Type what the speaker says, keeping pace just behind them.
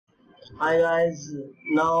Hi guys,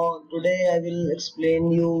 now today I will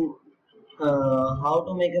explain you how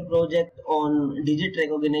to make a project on digit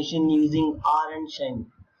recognition using R and Shine.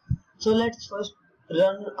 So let's first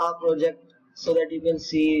run our project so that you can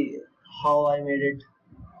see how I made it,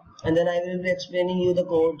 and then I will be explaining you the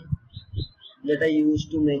code that I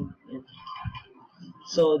used to make it.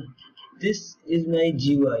 So this is my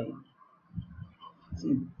GUI.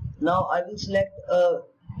 See, now I will select a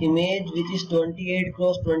image which is 28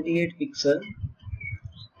 cross 28 pixel,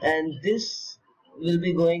 and this will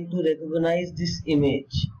be going to recognize this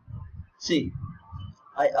image. See,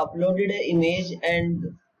 I uploaded an image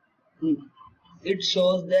and it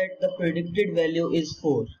shows that the predicted value is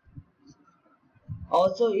 4.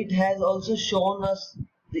 Also, it has also shown us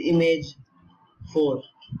the image 4.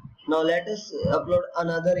 Now let us upload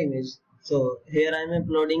another image. So here I am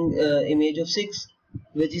uploading image of 6,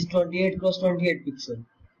 which is 28 cross 28 pixel.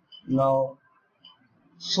 Now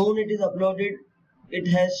soon it is uploaded, it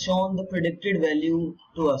has shown the predicted value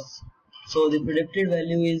to us. So the predicted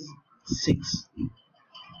value is 6.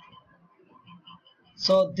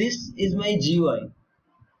 So this is my GUI.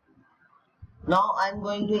 Now I am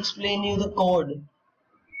going to explain you the code.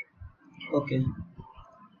 Okay.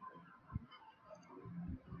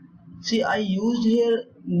 See, I used here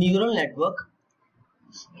neural network,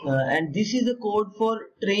 and this is the code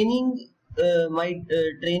for training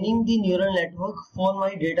training the neural network for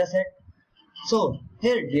my dataset. So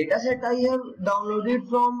here dataset I have downloaded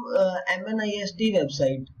from MNIST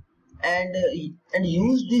website, and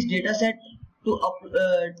used this dataset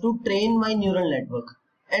to train my neural network,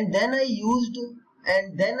 and then I used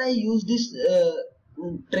this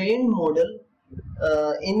trained model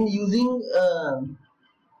in using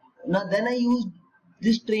now then I used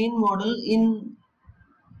this trained model in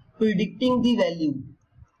predicting the value.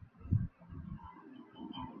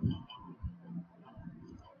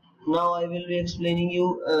 Now I will be explaining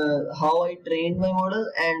you how I trained my model,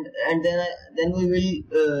 and then we will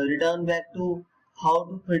return back to how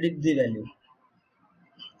to predict the value.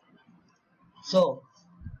 So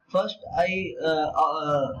first I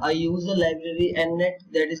use the library NNet,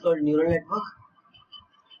 that is called neural network,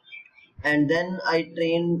 and then I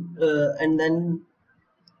train what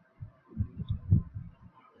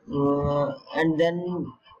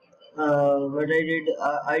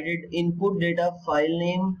I did input data file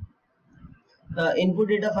name. Input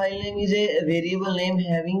data file name is a variable name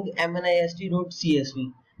having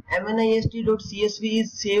mnist.csv. mnist.csv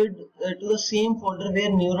is saved to the same folder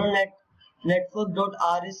where neural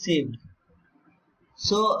network.r is saved.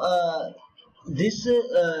 So this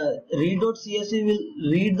read.csv will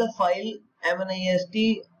read the file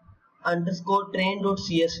mnist underscore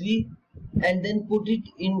train.csv and then put it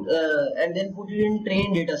in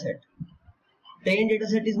train dataset. Train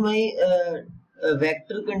dataset is my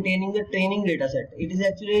vector containing the training dataset. It is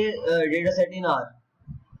actually a dataset in R.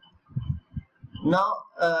 Now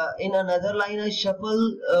in another line I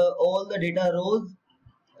shuffle all the data rows.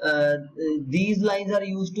 These lines are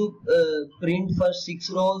used to print first 6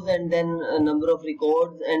 rows and then a number of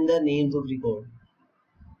records and the names of record.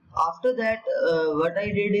 After that what I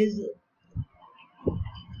did is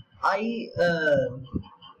I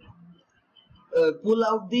pull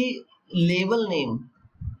out the label name.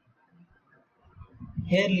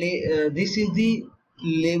 Here this is the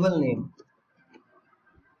label name,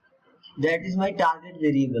 that is my target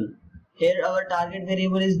variable. Here our target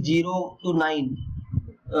variable is 0 to 9.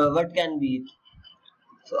 What can be it?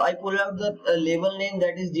 So I pull out the label name,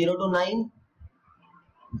 that is 0 to 9,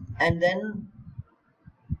 and then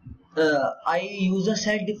I use a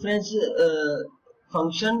set difference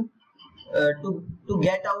function to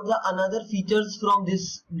get out the another features from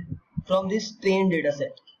this trained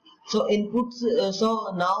dataset. So inputs.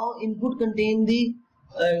 So now input contain the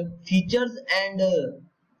features, and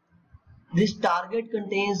this target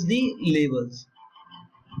contains the labels.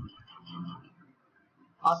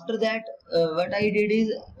 After that, what I did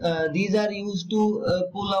is these are used to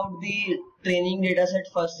pull out the training dataset,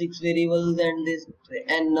 first 6 variables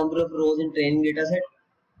and number of rows in training dataset.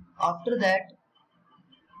 After that,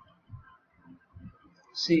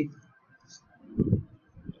 see.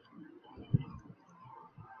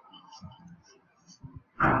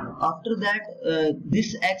 After that,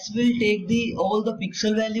 this X will take all the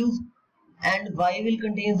pixel values, and Y will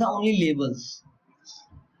contain the only labels.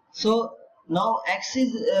 So now X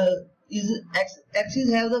have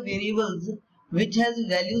the variables which has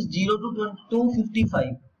values 0 to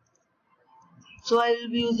 255. So I will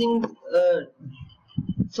be using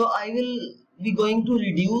so I will be going to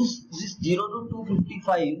reduce this 0 to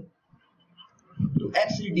 255 to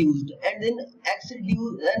x reduced, and then x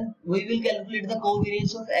reduced, and we will calculate the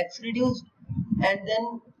covariance of x reduced, and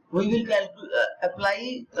then we will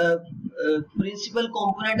apply principal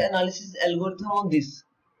component analysis algorithm on this.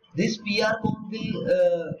 This PR comp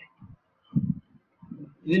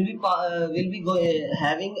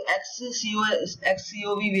having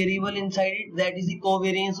XCOV variable inside it, that is the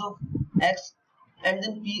covariance of x, and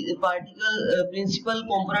then principal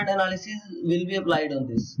component analysis will be applied on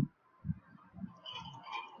this.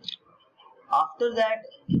 After that,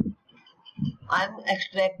 I am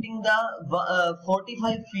extracting the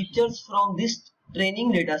 45 features from this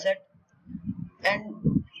training dataset, and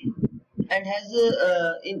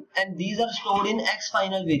these are stored in x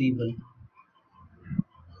final variable.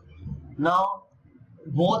 Now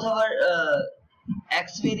both our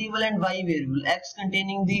x variable and y variable, x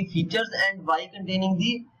containing the features and y containing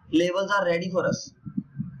the labels, are ready for us.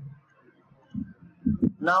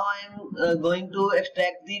 Now I am going to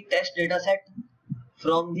extract the test dataset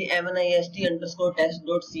from the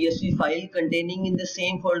mnist_test.csv file containing in the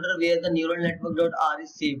same folder where the neural network.r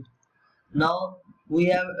is saved. Now we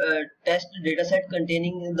have a test dataset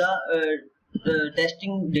containing the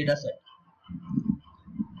testing dataset,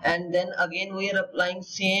 and then again we are applying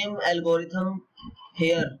same algorithm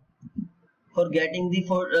here for getting the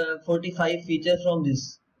 45 features from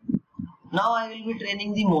this. Now I will be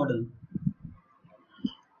training the model.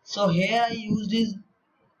 So here I used is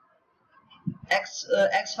x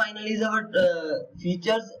final is our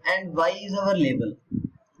features and y is our label.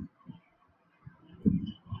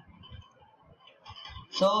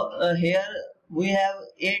 So here we have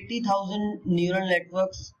 80,000 neural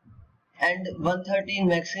networks and 130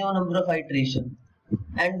 maximum number of iteration,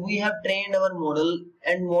 and we have trained our model,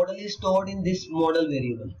 and model is stored in this model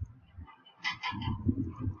variable.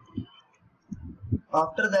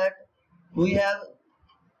 After that, we have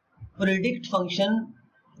predict function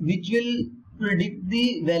which will predict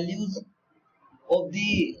the values of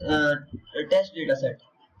the test dataset.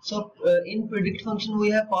 So in predict function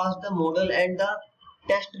we have passed the model and the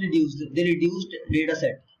reduced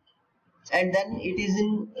dataset, and then it is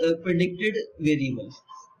in predicted variables.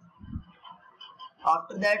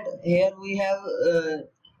 After that, here we have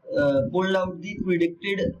pulled out the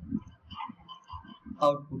predicted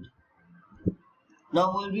output.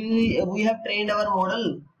 Now we have trained our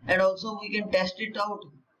model, and also we can test it out.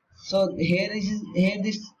 So here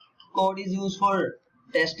this code is used for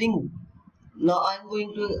testing. Now I am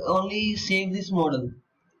going to only save this model.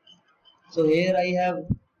 So here I have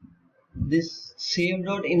this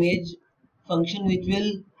save.image function which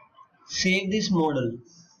will save this model.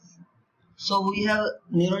 So we have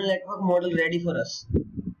neural network model ready for us.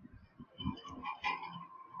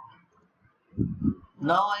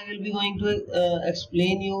 Now I will be going to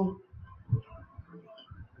explain you.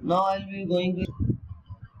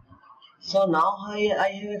 So now I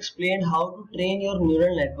have explained how to train your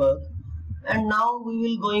neural network, and now we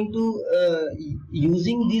will going to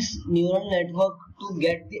using this neural network to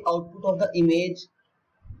get the output of the image.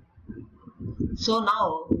 So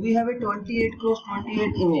now we have a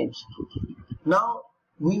 28x28 image. Now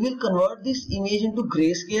we will convert this image into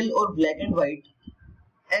grayscale or black and white,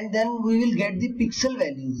 and then we will get the pixel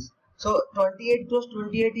values. So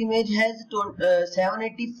 28x28 image has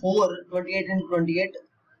 784 28 and 28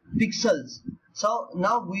 pixels. So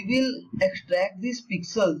now we will extract these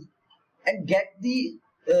pixels and get the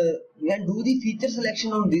and do the feature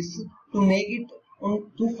selection on this to make it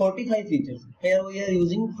to 45 features. Here we are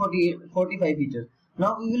using 45 features.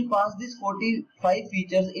 Now we will pass these 45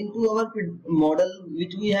 features into our model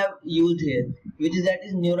which we have used here, that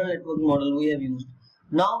is neural network model we have used.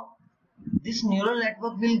 Now this neural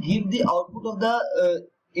network will give the output of the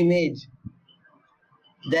image,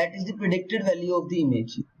 that is the predicted value of the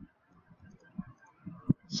image.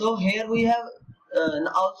 So here we have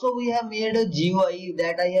also we have made a GUI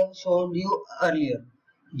that I have shown you earlier.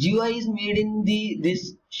 GUI is made in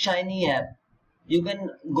this Shiny app. You can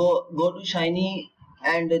go to Shiny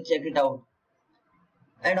and check it out.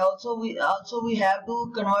 And also we have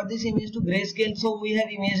to convert this image to grayscale. So we have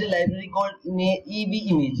image a library called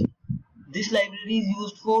EB_image. This library is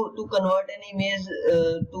used to convert an image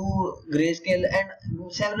to grayscale and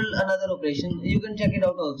several another operations. You can check it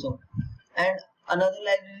out also. And another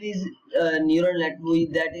library is neural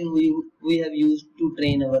network that we have used to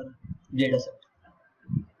train our dataset.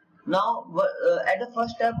 Now at the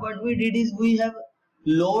first step, what we did is we have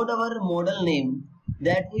load our model name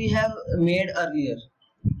that we have made earlier.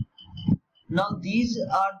 Now these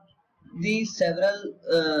are the several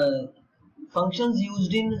functions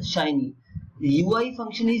used in Shiny. The UI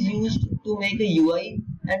function is used to make a UI,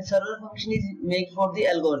 and server function is made for the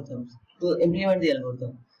algorithms. to implement the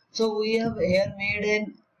algorithm. So we have here made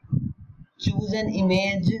an choose an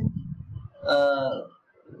image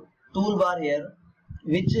toolbar here,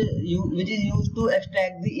 which is used to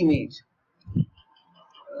extract the image.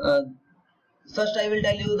 First I will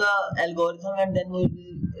tell you the algorithm and then we will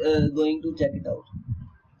be going to check it out.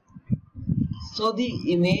 So the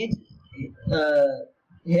image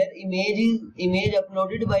here image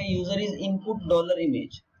uploaded by user is input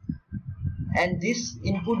 $image, and this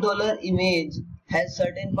input $image has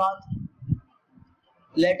certain path.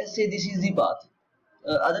 Let us say this is the path.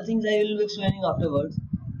 Other things I will be explaining afterwards.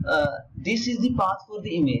 This is the path for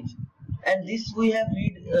the image, and this we have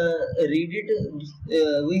read it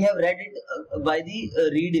by the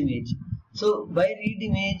read image. So by read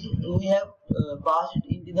image we have passed it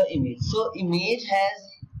into the image. So image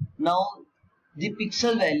has now the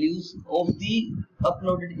pixel values of the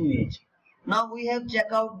uploaded image. Now we have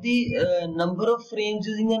checked out the number of frames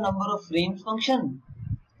using the number of frames function,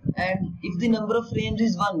 and if the number of frames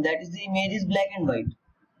is 1, that is the image is black and white,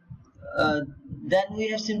 then we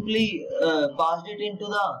have simply passed it into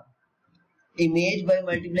the image by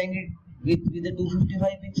multiplying it with the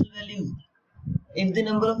 255 pixel values. If the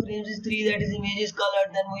number of frames is 3, that is image is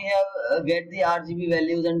colored, then we have get the RGB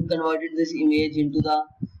values and converted this image into the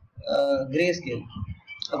grayscale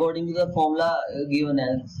according to the formula given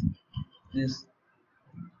as this.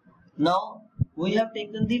 Now we have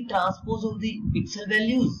taken the transpose of the pixel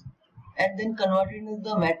values and then converted into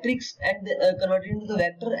the matrix and converted into the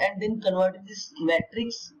vector and then converted this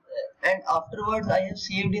matrix, and afterwards I have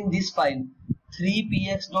saved in this file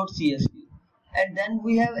 3px.csv, and then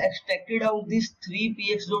we have extracted out this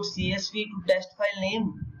 3px.csv to test file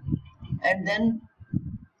name, and then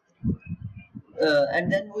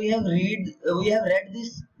we have read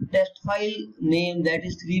this test file name, that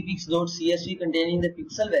is 3px.csv, containing the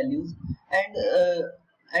pixel values,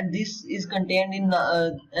 and this is contained in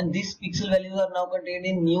and these pixel values are now contained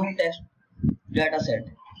in new test dataset.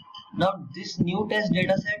 Now this new test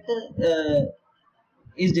dataset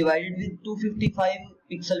is divided with 255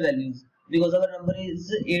 pixel values because our number is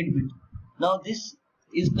 8-bit. Now this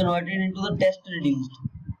is converted into the test reduced.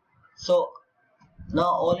 So now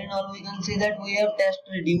all in all we can say that we have test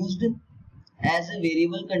reduced as a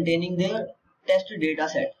variable containing the test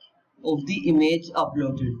dataset of the image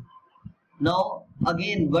uploaded. Now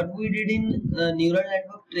again, what we did in neural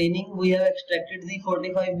network training, we have extracted the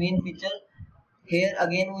 45 main feature. Here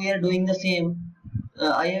again we are doing the same.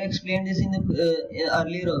 I have explained this in the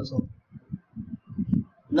earlier also.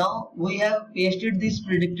 Now we have pasted this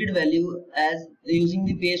predicted value as using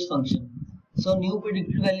the paste function. So new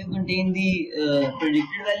predicted value contain the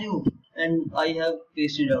predicted value, and I have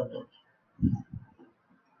pasted out.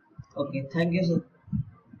 Okay, thank you sir.